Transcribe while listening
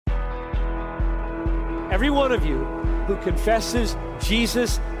Every one of you who confesses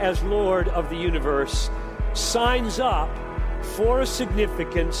Jesus as Lord of the universe signs up for a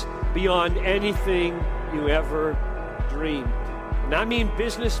significance beyond anything you ever dreamed. And I mean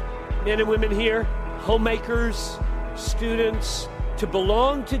business men and women here, homemakers, students. To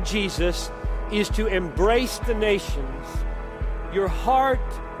belong to Jesus is to embrace the nations. Your heart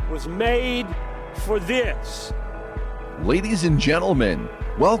was made for this. Ladies and gentlemen,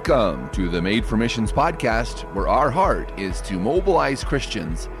 welcome to the Made for Missions podcast, where our heart is to mobilize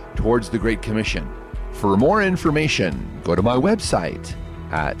Christians towards the Great Commission. For more information, go to my website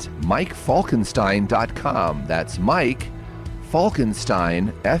at MikeFalkenstein.com. That's Mike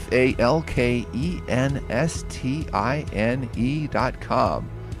Falkenstein, Falkenstein.com.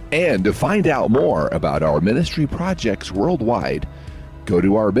 And to find out more about our ministry projects worldwide, go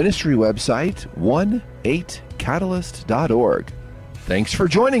to our ministry website, 18catalyst.org. Thanks for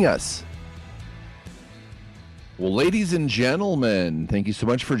joining us. Well, ladies and gentlemen, thank you so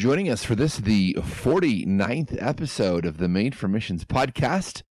much for joining us for this, the 49th episode of the Made for Missions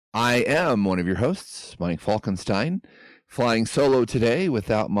podcast. I am one of your hosts, Mike Falkenstein, flying solo today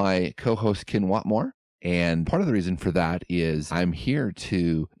without my co-host, Ken Watmore. And part of the reason for that is I'm here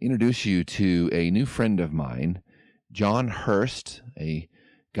to introduce you to a new friend of mine, John Hurst, a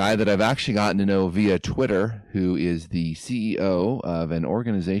guy that I've actually gotten to know via Twitter, who is the CEO of an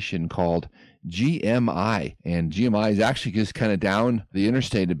organization called GMI. And GMI is actually just kind of down the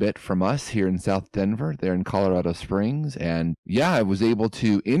interstate a bit from us here in South Denver. They're in Colorado Springs. And yeah, I was able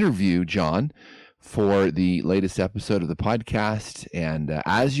to interview John for the latest episode of the podcast. And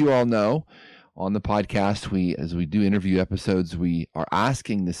as you all know, on the podcast, as we do interview episodes, we are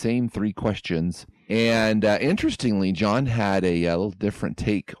asking the same three questions. And interestingly, John had a little different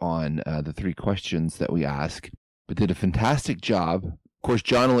take on the three questions that we ask, but did a fantastic job. Of course,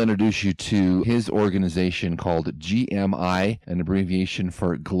 John will introduce you to his organization called GMI, an abbreviation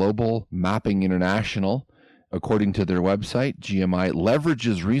for Global Mapping International. According to their website, GMI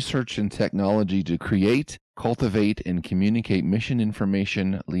leverages research and technology to create, cultivate, and communicate mission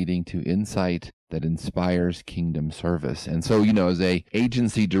information, leading to insight that inspires kingdom service. And so, as a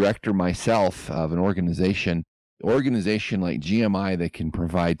agency director myself of an organization like GMI that can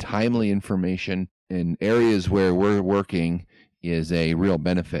provide timely information in areas where we're working is a real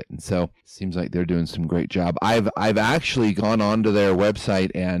benefit. And so it seems like they're doing some great job. I've actually gone onto their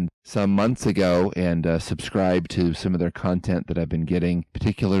website and some months ago and subscribed to some of their content that I've been getting.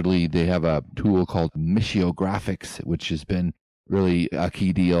 Particularly, they have a tool called Missiographics, which has been really a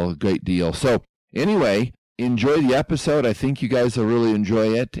key deal, great deal. So anyway, enjoy the episode. I think you guys will really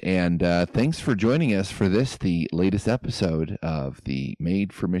enjoy it. And thanks for joining us for this, the latest episode of the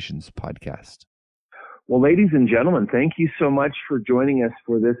Made for Missions podcast. Well, ladies and gentlemen, thank you so much for joining us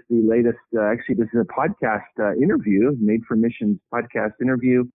for this, the latest, this is a podcast interview, Made for Missions podcast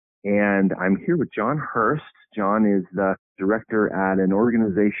interview. And I'm here with John Hurst. John is the director at an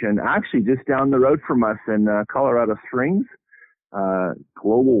organization actually just down the road from us in Colorado Springs,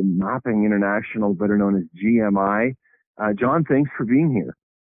 Global Mapping International, better known as GMI. John, thanks for being here.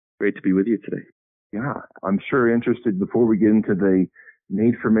 Great to be with you today. Yeah, I'm sure interested before we get into the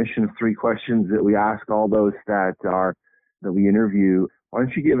Made for Missions three questions that we ask all those that we interview. Why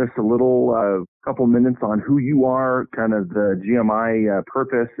don't you give us a little couple minutes on who you are, kind of the GMI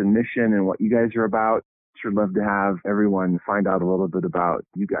purpose and mission and what you guys are about. Sure love to have everyone find out a little bit about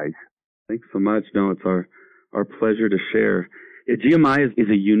you guys. Thanks so much. No, it's our pleasure to share. Yeah, GMI is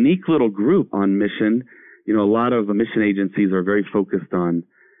a unique little group on mission. A lot of mission agencies are very focused on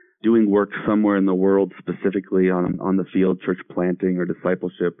doing work somewhere in the world, specifically on the field, church planting or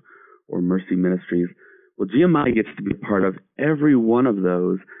discipleship or mercy ministries. Well, GMI gets to be part of every one of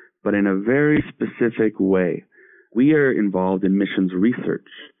those, but in a very specific way. We are involved in missions research.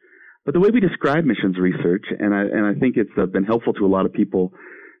 But the way we describe missions research, and I think it's been helpful to a lot of people,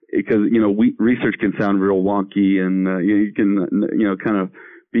 because, research can sound real wonky, and you can, kind of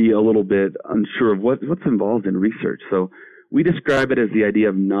be a little bit unsure of what's involved in research. So we describe it as the idea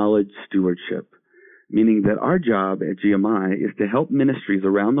of knowledge stewardship, meaning that our job at GMI is to help ministries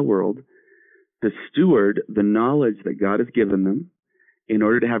around the world to steward the knowledge that God has given them in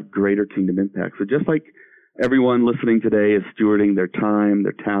order to have greater kingdom impact. So just like everyone listening today is stewarding their time,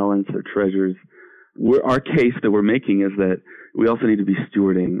 their talents, their treasures, our case that we're making is that we also need to be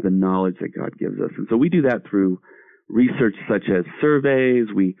stewarding the knowledge that God gives us. And so we do that through research such as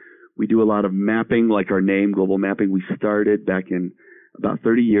surveys. We do a lot of mapping, like our name, Global Mapping. We started back in about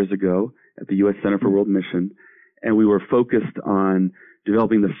 30 years ago at the U.S. Center for World Mission, and we were focused on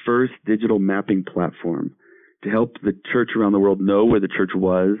developing the first digital mapping platform to help the church around the world know where the church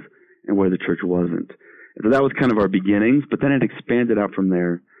was and where the church wasn't. So that was kind of our beginnings, but then it expanded out from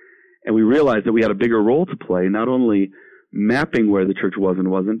there. And we realized that we had a bigger role to play, not only mapping where the church was and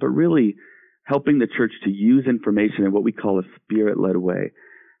wasn't, but really helping the church to use information in what we call a spirit-led way.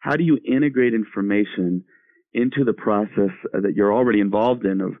 How do you integrate information into the process that you're already involved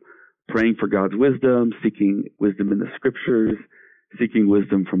in of praying for God's wisdom, seeking wisdom in the scriptures, seeking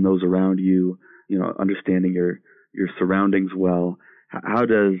wisdom from those around you, understanding your surroundings well? How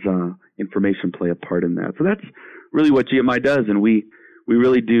does information play a part in that? So that's really what GMI does, and we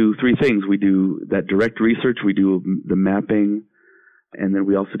really do three things. We do that direct research, we do the mapping, and then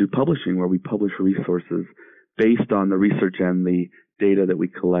we also do publishing, where we publish resources based on the research and the data that we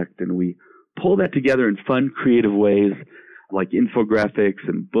collect, and we pull that together in fun, creative ways like infographics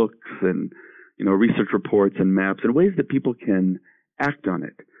and books and research reports and maps and ways that people can act on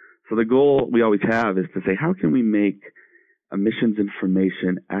it. So the goal we always have is to say, how can we make a missions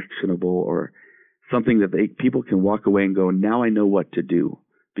information actionable, or something that people can walk away and go, now I know what to do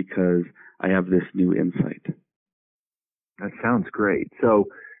because I have this new insight. That sounds great. So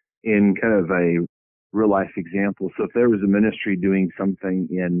in kind of a real life example, so if there was a ministry doing something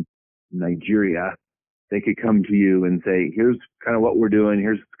in Nigeria, they could come to you and say, here's kind of what we're doing,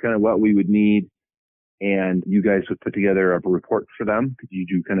 here's kind of what we would need, and you guys would put together a report for them. Could you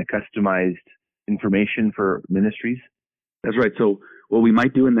do kind of customized information for ministries? That's right. So what we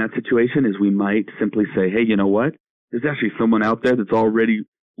might do in that situation is we might simply say, hey, you know what? There's actually someone out there that's already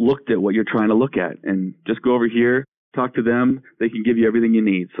looked at what you're trying to look at, and just go over here, talk to them. They can give you everything you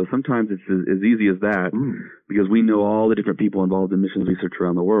need. So sometimes it's as easy as that, because we know all the different people involved in missions research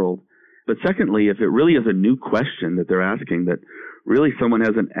around the world. But secondly, if it really is a new question that they're asking that really someone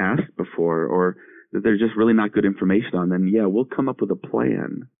hasn't asked before, or that there's just really not good information on, then we'll come up with a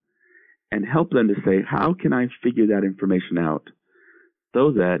plan and help them to say, how can I figure that information out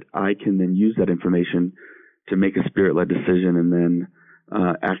so that I can then use that information to make a spirit-led decision and then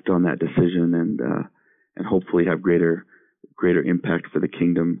act on that decision and hopefully have greater impact for the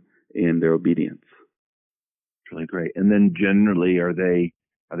kingdom in their obedience. Really great. And then generally, are they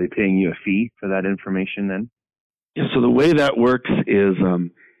paying you a fee for that information then? Yeah, so the way that works is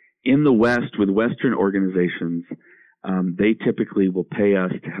in the West, with Western organizations, they typically will pay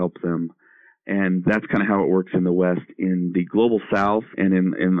us to help them. And that's kind of how it works in the West. In the global South and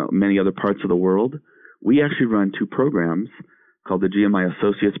in many other parts of the world, we actually run two programs called the GMI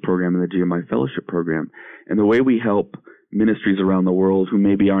Associates Program and the GMI Fellowship Program. And the way we help ministries around the world who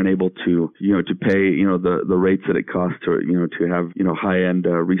maybe aren't able to pay, the rates that it costs to have, high-end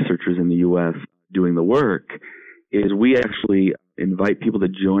researchers in the U.S. doing the work, is we actually invite people to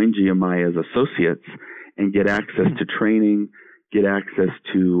join GMI as associates and get access to training, get access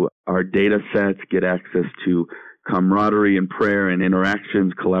to our data sets, get access to camaraderie and prayer and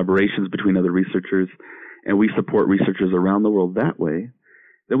interactions, collaborations between other researchers, and we support researchers around the world that way.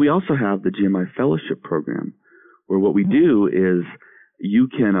 Then we also have the GMI Fellowship Program, where what we do is you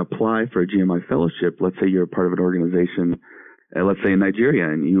can apply for a GMI fellowship. Let's say you're a part of an organization, let's say in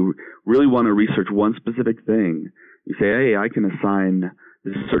Nigeria, and you really want to research one specific thing. You say, hey, I can assign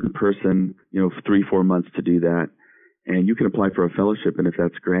this certain person, 3-4 months to do that. And you can apply for a fellowship, and if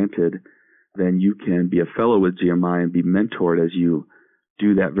that's granted, then you can be a fellow with GMI and be mentored as you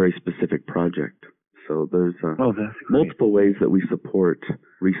do that very specific project. So there's multiple ways that we support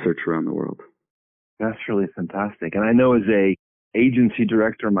research around the world. That's really fantastic. And I know as a agency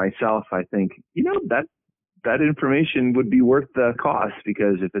director myself, I think, that information would be worth the cost,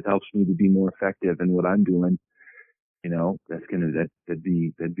 because if it helps me to be more effective in what I'm doing,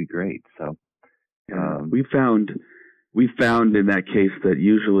 that'd be great. So we found in that case that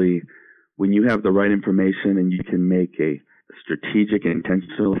usually when you have the right information and you can make a strategic and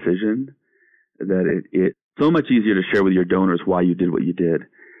intentional decision, that it's so much easier to share with your donors why you did what you did.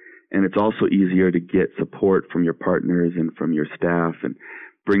 And it's also easier to get support from your partners and from your staff and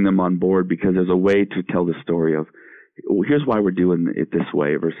bring them on board, because there's a way to tell the story of, here's why we're doing it this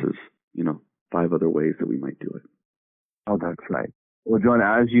way versus, 5 other ways that we might do it. Oh, that's right. Well, John,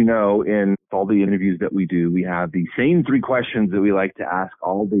 as you know, in all the interviews that we do, we have the same 3 questions that we like to ask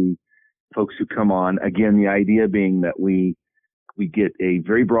all the folks who come on. Again, the idea being that we get a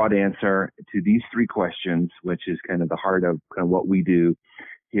very broad answer to these 3 questions, which is kind of the heart of kind of what we do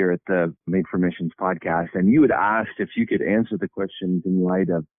here at the Made for Missions podcast. And you had asked if you could answer the questions in light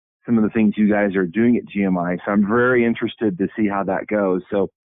of some of the things you guys are doing at GMI. So I'm very interested to see how that goes. So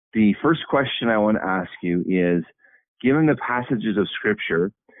the first question I want to ask you is, given the passages of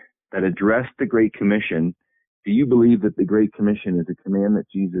Scripture that address the Great Commission, do you believe that the Great Commission is a command that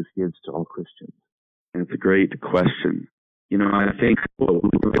Jesus gives to all Christians? And it's a great question. I think what we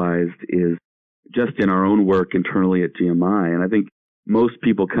realized is just in our own work internally at GMI. And I think most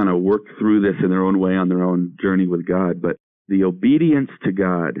people kind of work through this in their own way on their own journey with God. But the obedience to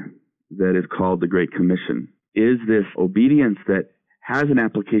God that is called the Great Commission is this obedience that has an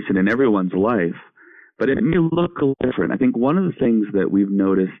application in everyone's life, but it may look a little different. I think one of the things that we've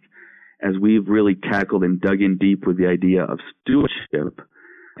noticed as we've really tackled and dug in deep with the idea of stewardship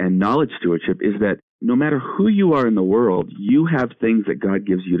and knowledge stewardship is that no matter who you are in the world, you have things that God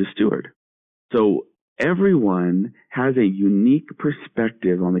gives you to steward. So everyone has a unique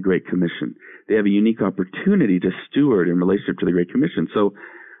perspective on the Great Commission. They have a unique opportunity to steward in relationship to the Great Commission. So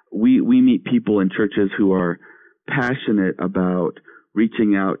we meet people in churches who are passionate about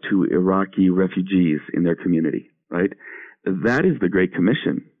reaching out to Iraqi refugees in their community, right? That is the Great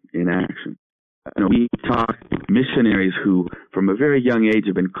Commission in action. You know, we talk to missionaries who, from a very young age,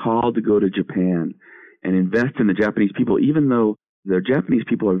 have been called to go to Japan and invest in the Japanese people, even though the Japanese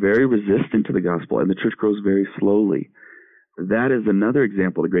people are very resistant to the gospel and the church grows very slowly. That is another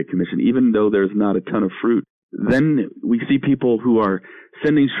example of the Great Commission, even though there's not a ton of fruit. Then we see people who are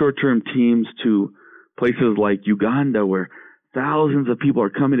sending short-term teams to places like Uganda where thousands of people are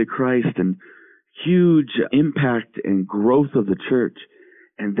coming to Christ and huge impact and growth of the church.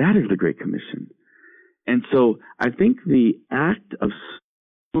 And that is the Great Commission. And so I think the act of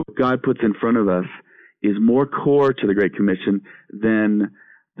what God puts in front of us is more core to the Great Commission than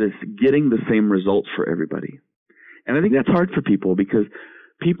this getting the same results for everybody. And I think that's hard for people because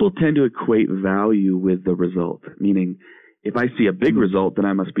people tend to equate value with the result, meaning if I see a big result, then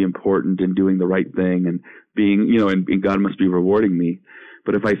I must be important in doing the right thing and being, you know, and God must be rewarding me.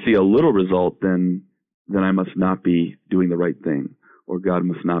 But if I see a little result, then I must not be doing the right thing, or God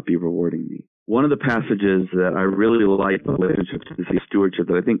must not be rewarding me. One of the passages that I really like in relationship to this stewardship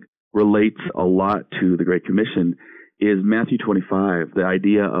that I think relates a lot to the Great Commission is Matthew 25, the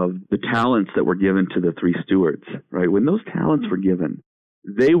idea of the talents that were given to the three stewards, right? When those talents were given,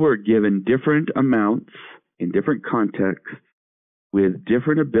 they were given different amounts in different contexts with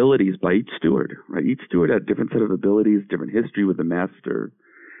different abilities by each steward, right? Each steward had a different set of abilities, different history with the master.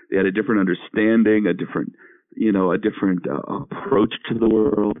 They had a different understanding, a different approach to the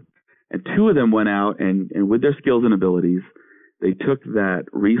world. And two of them went out and with their skills and abilities, they took that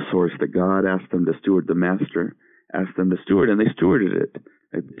resource that God asked them to steward, the master asked them to steward, and they stewarded it.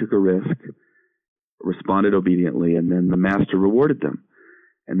 They took a risk, responded obediently, and then the master rewarded them.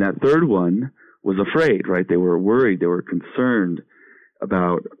 And that third one was afraid, right? They were worried, they were concerned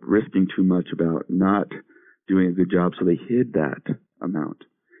about risking too much, about not doing a good job, so they hid that amount.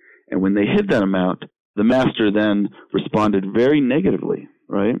 And when they hid that amount, the master then responded very negatively,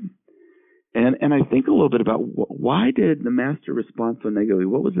 right? And I think a little bit about why did the master respond so negatively?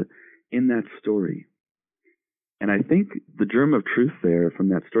 What was it in that story? And I think the germ of truth there from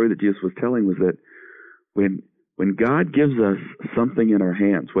that story that Jesus was telling was that when God gives us something in our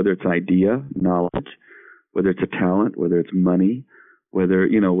hands, whether it's idea, knowledge, whether it's a talent, whether it's money, whether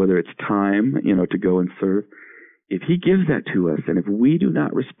it's time, to go and serve, if he gives that to us, and if we do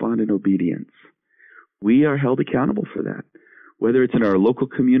not respond in obedience, we are held accountable for that. Whether it's in our local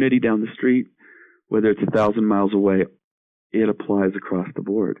community down the street, whether it's 1,000 miles away, it applies across the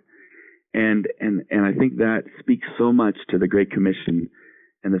board. And I think that speaks so much to the Great Commission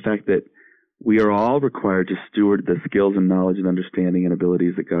and the fact that we are all required to steward the skills and knowledge and understanding and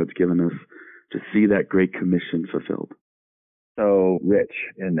abilities that God's given us to see that Great Commission fulfilled. So rich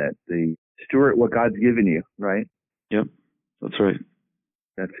in that, the steward what God's given you, right? Yep, that's right.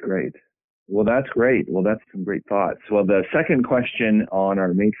 That's great. Well, that's great. Well, that's some great thoughts. Well, the second question on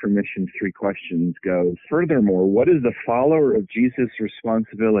our Made for Missions 3 questions goes, furthermore, what is the follower of Jesus'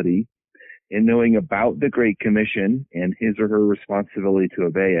 responsibility in knowing about the Great Commission and his or her responsibility to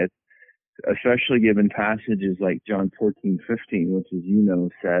obey it, especially given passages like John 14:15, which, as you know,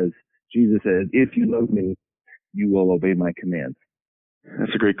 says, Jesus says, if you love me, you will obey my commands?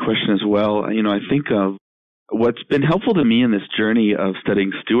 That's a great question as well. I think of what's been helpful to me in this journey of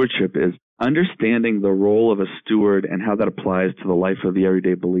studying stewardship is understanding the role of a steward and how that applies to the life of the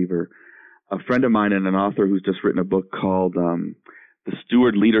everyday believer. A friend of mine and an author who's just written a book called The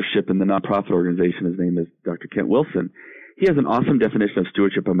Steward Leadership in the Nonprofit Organization, his name is Dr. Kent Wilson. He has an awesome definition of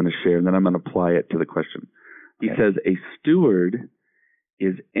stewardship I'm going to share, and then I'm going to apply it to the question. He says, a steward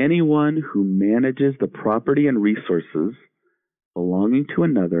is anyone who manages the property and resources belonging to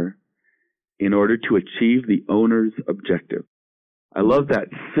another in order to achieve the owner's objective. I love that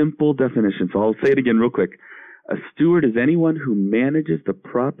simple definition, so I'll say it again real quick. A steward is anyone who manages the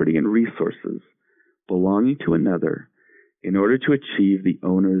property and resources belonging to another in order to achieve the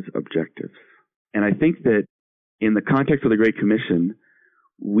owner's objectives. And I think that in the context of the Great Commission,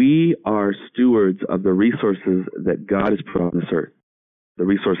 we are stewards of the resources that God has put on this earth, the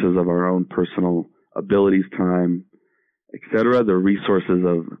resources of our own personal abilities, time, etc., the resources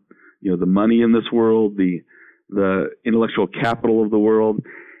of the money in this world, the intellectual capital of the world.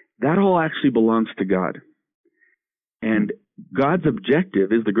 That all actually belongs to God. And God's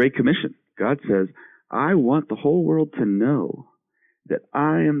objective is the Great Commission. God says, I want the whole world to know that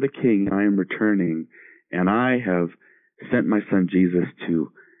I am the King, I am returning, and I have sent my son Jesus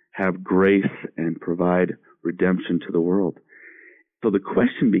to have grace and provide redemption to the world. So the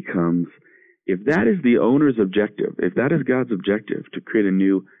question becomes, if that is the owner's objective, if that is God's objective, to create a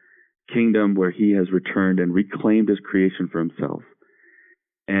new kingdom where he has returned and reclaimed his creation for himself,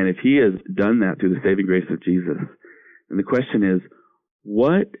 and if he has done that through the saving grace of Jesus, then the question is,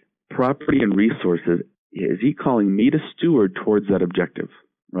 what property and resources is he calling me to steward towards that objective,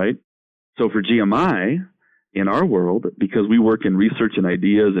 right? So for GMI, in our world, because we work in research and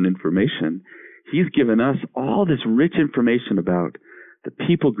ideas and information, he's given us all this rich information about the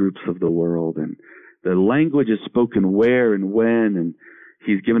people groups of the world and the languages spoken where and when, and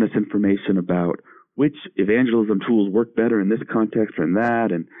he's given us information about which evangelism tools work better in this context or in that,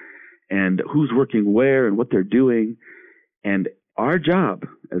 and who's working where and what they're doing. And our job,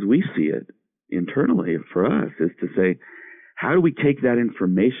 as we see it internally for us, is to say, how do we take that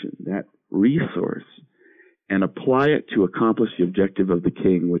information, that resource, and apply it to accomplish the objective of the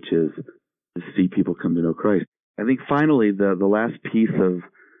King, which is to see people come to know Christ? I think finally, the last piece of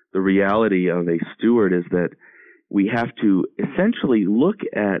the reality of a steward is that we have to essentially look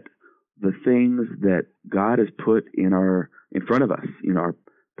at the things that God has put in front of us, our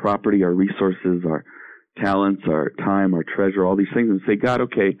property, our resources, our talents, our time, our treasure, all these things, and say, God,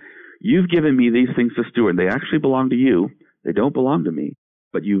 okay, you've given me these things to steward. They actually belong to you. They don't belong to me,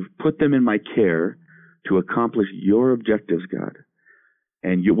 but you've put them in my care to accomplish your objectives, God.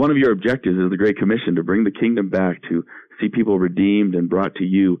 And one of your objectives is the Great Commission, to bring the kingdom back, to see people redeemed and brought to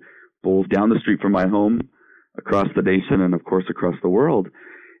you, both down the street from my home, across the nation, and of course across the world.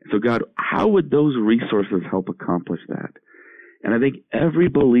 So God, how would those resources help accomplish that? And I think every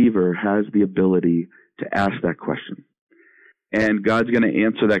believer has the ability to ask that question. And God's going to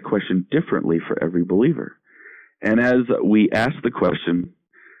answer that question differently for every believer. And as we ask the question,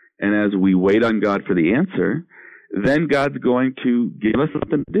 and as we wait on God for the answer, then God's going to give us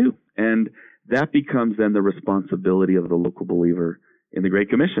something to do. And that becomes then the responsibility of the local believer in the Great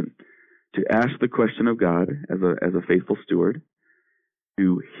Commission, to ask the question of God as a faithful steward,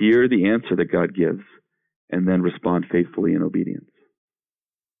 to hear the answer that God gives, and then respond faithfully in obedience.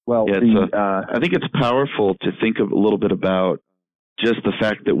 Well, I think it's powerful to think a little bit about just the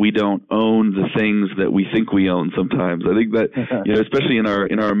fact that we don't own the things that we think we own sometimes. I think that, especially in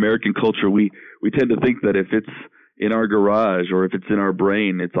our American culture, we tend to think that if it's in our garage or if it's in our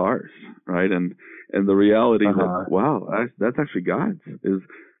brain, it's ours, right? And the reality that, wow, that's actually God's,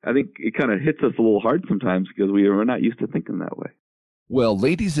 I think it kind of hits us a little hard sometimes because we're not used to thinking that way. Well,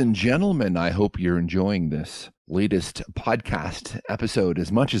 ladies and gentlemen, I hope you're enjoying this latest podcast episode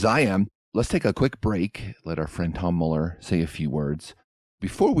as much as I am. Let's take a quick break. Let our friend Tom Muller say a few words.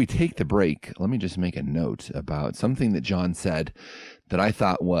 Before we take the break, let me just make a note about something that John said that I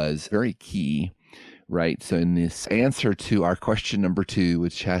thought was very key. Right. So in this answer to our question number 2,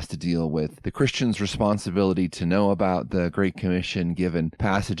 which has to deal with the Christian's responsibility to know about the Great Commission, given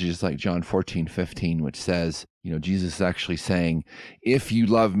passages like John 14:15, which says, Jesus is actually saying, if you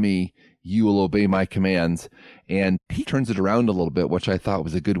love me, you will obey my commands. And he turns it around a little bit, which I thought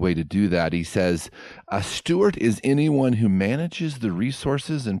was a good way to do that. He says, a steward is anyone who manages the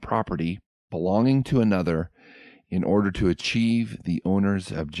resources and property belonging to another in order to achieve the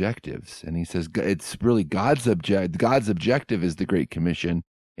owner's objectives. And he says it's really God's objective is the Great Commission.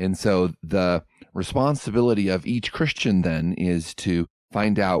 And so the responsibility of each Christian then is to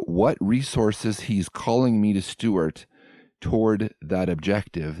find out what resources he's calling me to steward toward that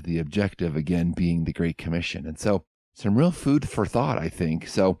objective, the objective again being the Great Commission. And so some real food for thought, I think.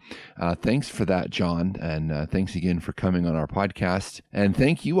 So thanks for that, John. And thanks again for coming on our podcast. And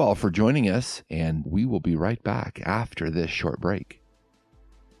thank you all for joining us. And we will be right back after this short break.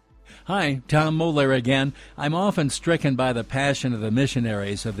 Hi, Tom Muller again. I'm often stricken by the passion of the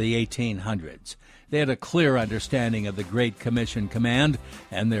missionaries of the 1800s. They had a clear understanding of the Great Commission command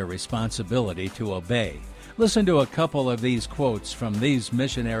and their responsibility to obey. Listen to a couple of these quotes from these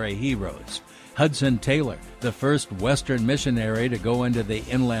missionary heroes. Hudson Taylor, the first Western missionary to go into the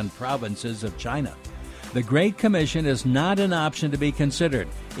inland provinces of China. The Great Commission is not an option to be considered.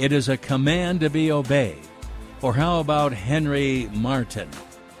 It is a command to be obeyed. Or how about Henry Martyn,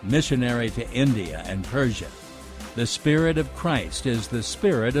 missionary to India and Persia? The Spirit of Christ is the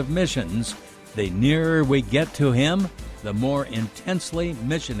spirit of missions. The nearer we get to Him, the more intensely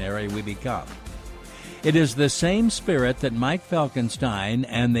missionary we become. It is the same spirit that Mike Falkenstein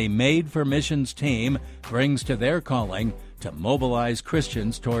and the Made for Missions team brings to their calling to mobilize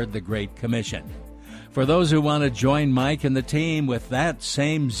Christians toward the Great Commission. For those who want to join Mike and the team with that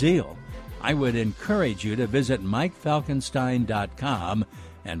same zeal, I would encourage you to visit MikeFalkenstein.com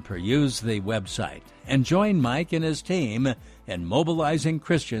and peruse the website and join Mike and his team in mobilizing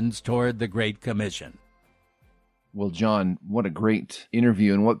Christians toward the Great Commission. Well, John, what a great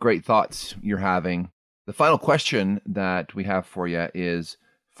interview and what great thoughts you're having. The final question that we have for you is,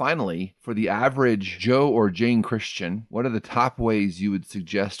 finally, for the average Joe or Jane Christian, what are the top ways you would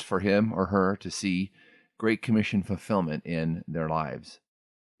suggest for him or her to see Great Commission fulfillment in their lives?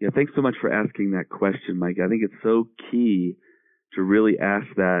 Yeah, thanks so much for asking that question, Mike. I think it's so key to really ask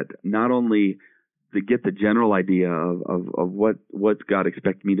that, not only to get the general idea of what God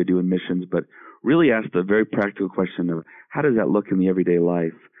expects me to do in missions, but really ask the very practical question of how does that look in the everyday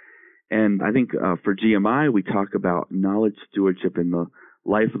life? And I think for GMI, we talk about knowledge stewardship in the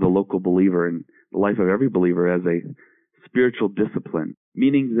life of the local believer and the life of every believer as a spiritual discipline,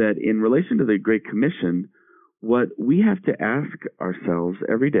 meaning that in relation to the Great Commission, what we have to ask ourselves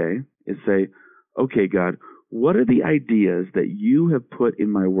every day is say, okay, God, what are the ideas that you have put in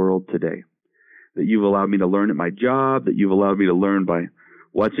my world today, that you've allowed me to learn at my job, that you've allowed me to learn by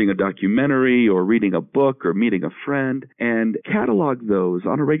watching a documentary or reading a book or meeting a friend, and catalog those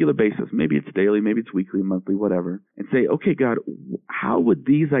on a regular basis. Maybe it's daily, maybe it's weekly, monthly, whatever, and say, okay, God, how would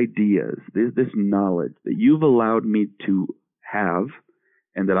these ideas, this knowledge that you've allowed me to have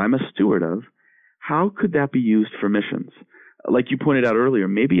and that I'm a steward of, how could that be used for missions? Like you pointed out earlier,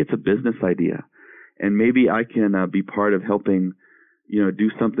 maybe it's a business idea, and maybe I can be part of helping, do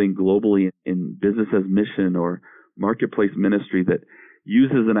something globally in business as mission or marketplace ministry that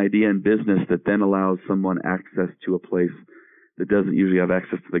uses an idea in business that then allows someone access to a place that doesn't usually have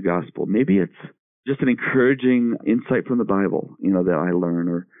access to the gospel. Maybe it's just an encouraging insight from the Bible, that I learn,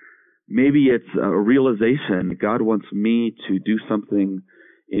 or maybe it's a realization God wants me to do something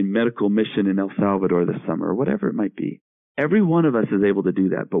in medical mission in El Salvador this summer, or whatever it might be. Every one of us is able to do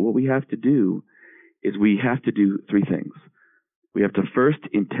that, but what we have to do is we have to do three things. We have to first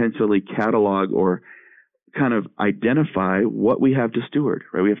intentionally catalog or kind of identify what we have to steward,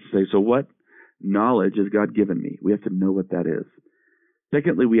 right? We have to say, so what knowledge has God given me? We have to know what that is.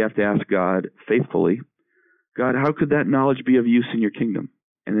 Secondly, we have to ask God faithfully, God, how could that knowledge be of use in your kingdom?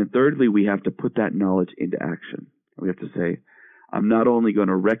 And then thirdly, we have to put that knowledge into action. We have to say, I'm not only going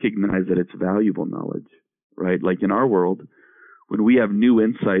to recognize that it's valuable knowledge, right? Like in our world, when we have new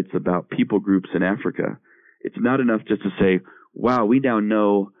insights about people groups in Africa, it's not enough just to say, wow, we now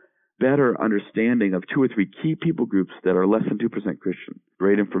know better understanding of 2 or 3 key people groups that are less than 2% Christian.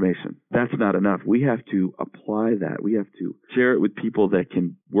 Great information. That's not enough. We have to apply that. We have to share it with people that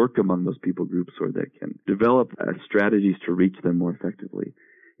can work among those people groups or that can develop strategies to reach them more effectively.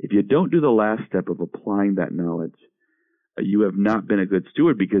 If you don't do the last step of applying that knowledge, you have not been a good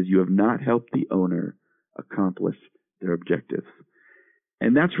steward because you have not helped the owner accomplish their objectives.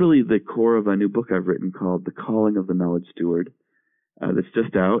 And that's really the core of a new book I've written called The Calling of the Knowledge Steward. That's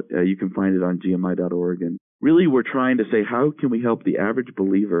just out. You can find it on gmi.org. And really, we're trying to say, how can we help the average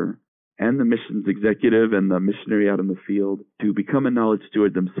believer and the missions executive and the missionary out in the field to become a knowledge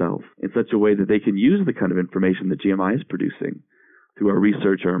steward themselves in such a way that they can use the kind of information that GMI is producing through our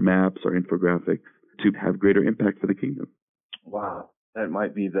research, our maps, our infographics to have greater impact for the kingdom. Wow. That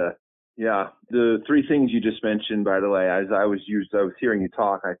might be the 3 things you just mentioned, by the way, as I was hearing you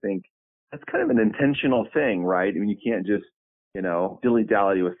talk, I think that's kind of an intentional thing, right? I mean, you can't just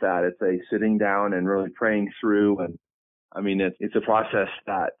dilly-dally with that. It's a sitting down and really praying through. And I mean, it's a process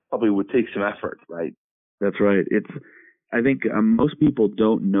that probably would take some effort, right? That's right. I think most people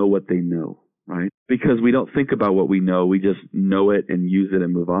don't know what they know, right? Because we don't think about what we know. We just know it and use it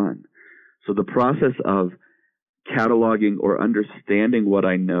and move on. So the process of cataloging or understanding what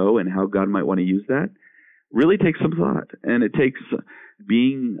I know and how God might want to use that really takes some thought, and it takes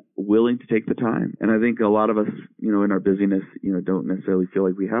being willing to take the time. And I think a lot of us, in our busyness, don't necessarily feel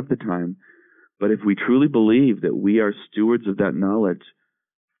like we have the time. But if we truly believe that we are stewards of that knowledge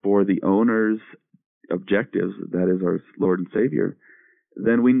for the owner's objectives, that is our Lord and Savior,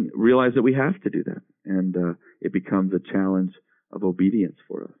 then we realize that we have to do that. And it becomes a challenge of obedience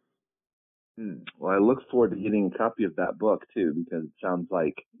for us. Well, I look forward to getting a copy of that book, too, because it sounds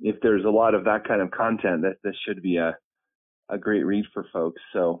like if there's a lot of that kind of content, that this should be a great read for folks.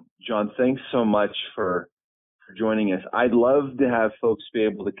 So, John, thanks so much for for joining us. I'd love to have folks be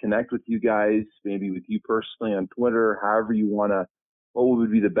able to connect with you guys, maybe with you personally on Twitter, however you want to. What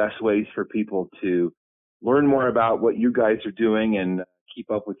would be the best ways for people to learn more about what you guys are doing and keep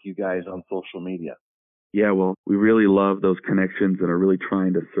up with you guys on social media? Yeah, well, we really love those connections and are really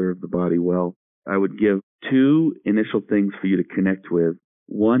trying to serve the body well. I would give two initial things for you to connect with.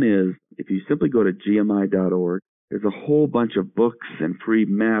 One is if you simply go to gmi.org, there's a whole bunch of books and free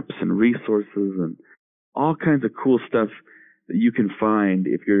maps and resources and all kinds of cool stuff that you can find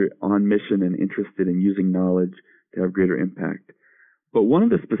if you're on mission and interested in using knowledge to have greater impact. But one of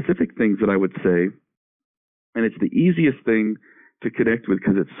the specific things that I would say, and it's the easiest thing to connect with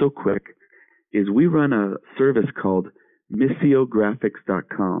because it's so quick, is we run a service called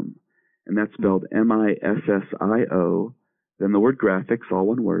missiographics.com, and that's spelled MISSIO, then the word graphics, all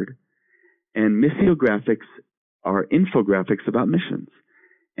one word. And missiographics are infographics about missions.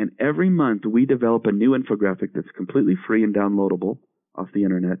 And every month we develop a new infographic that's completely free and downloadable off the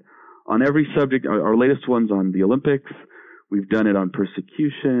internet on every subject. Our latest one's on the Olympics. We've done it on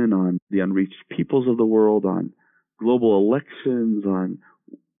persecution, on the unreached peoples of the world, on global elections, on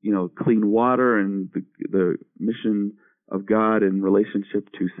clean water and the mission of God in relationship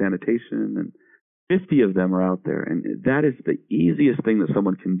to sanitation. And 50 of them are out there. And that is the easiest thing that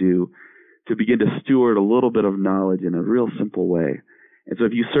someone can do to begin to steward a little bit of knowledge in a real simple way. And so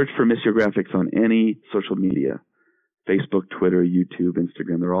if you search for Missiographics on any social media, Facebook, Twitter, YouTube,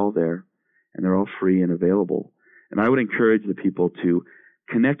 Instagram, they're all there, and they're all free and available. And I would encourage the people to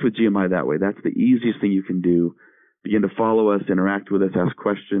connect with GMI that way. That's the easiest thing you can do. Begin to follow us, interact with us, ask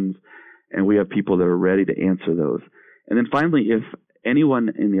questions, and we have people that are ready to answer those. And then finally, if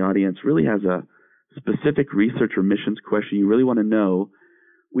anyone in the audience really has a specific research or missions question you really want to know,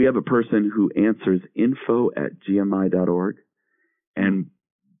 we have a person who answers info@gmi.org. And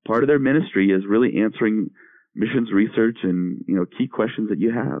part of their ministry is really answering missions research and, key questions that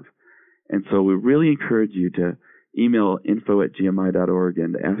you have. And so we really encourage you to email info@gmi.org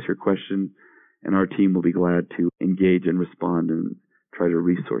and ask your question, and our team will be glad to engage and respond and try to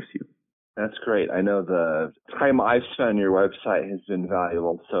resource you. That's great. I know the time I've spent on your website has been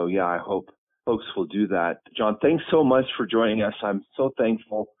valuable. So, yeah, I hope folks will do that. John, thanks so much for joining us. I'm so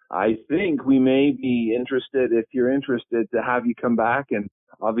thankful. I think we may be interested, if you're interested, to have you come back. And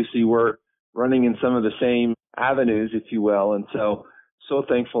obviously we're running in some of the same avenues, if you will. And so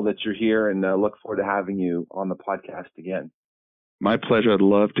thankful that you're here and look forward to having you on the podcast again. My pleasure. I'd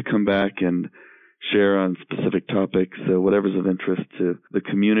love to come back and share on specific topics, whatever's of interest to the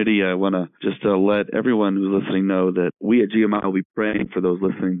community. I want to just let everyone who's listening know that we at GMI will be praying for those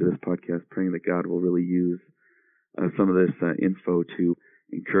listening to this podcast, praying that God will really use some of this info to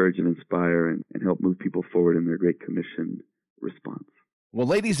encourage and inspire and help move people forward in their Great Commission response. Well,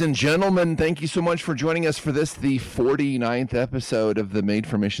 ladies and gentlemen, thank you so much for joining us for this, the 49th episode of the Made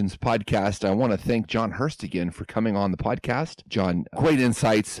for Missions podcast. I want to thank John Hurst again for coming on the podcast. John, great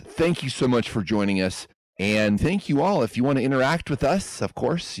insights. Thank you so much for joining us. And thank you all. If you want to interact with us, of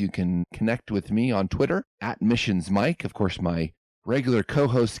course, you can connect with me on Twitter @MissionsMike. Of course, my regular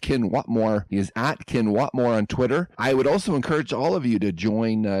co-host Ken Watmore is @Ken Watmore on Twitter. I would also encourage all of you to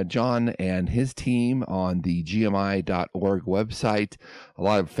join John and his team on the gmi.org website. A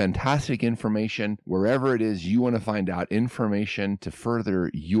lot of fantastic information wherever it is you want to find out information to further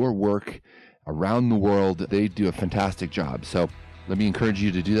your work around the world. They do a fantastic job. So let me encourage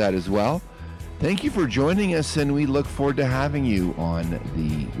you to do that as well. Thank you for joining us, and we look forward to having you on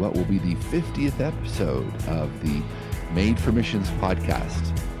what will be the 50th episode of the Made for Missions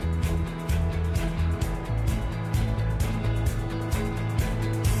podcast.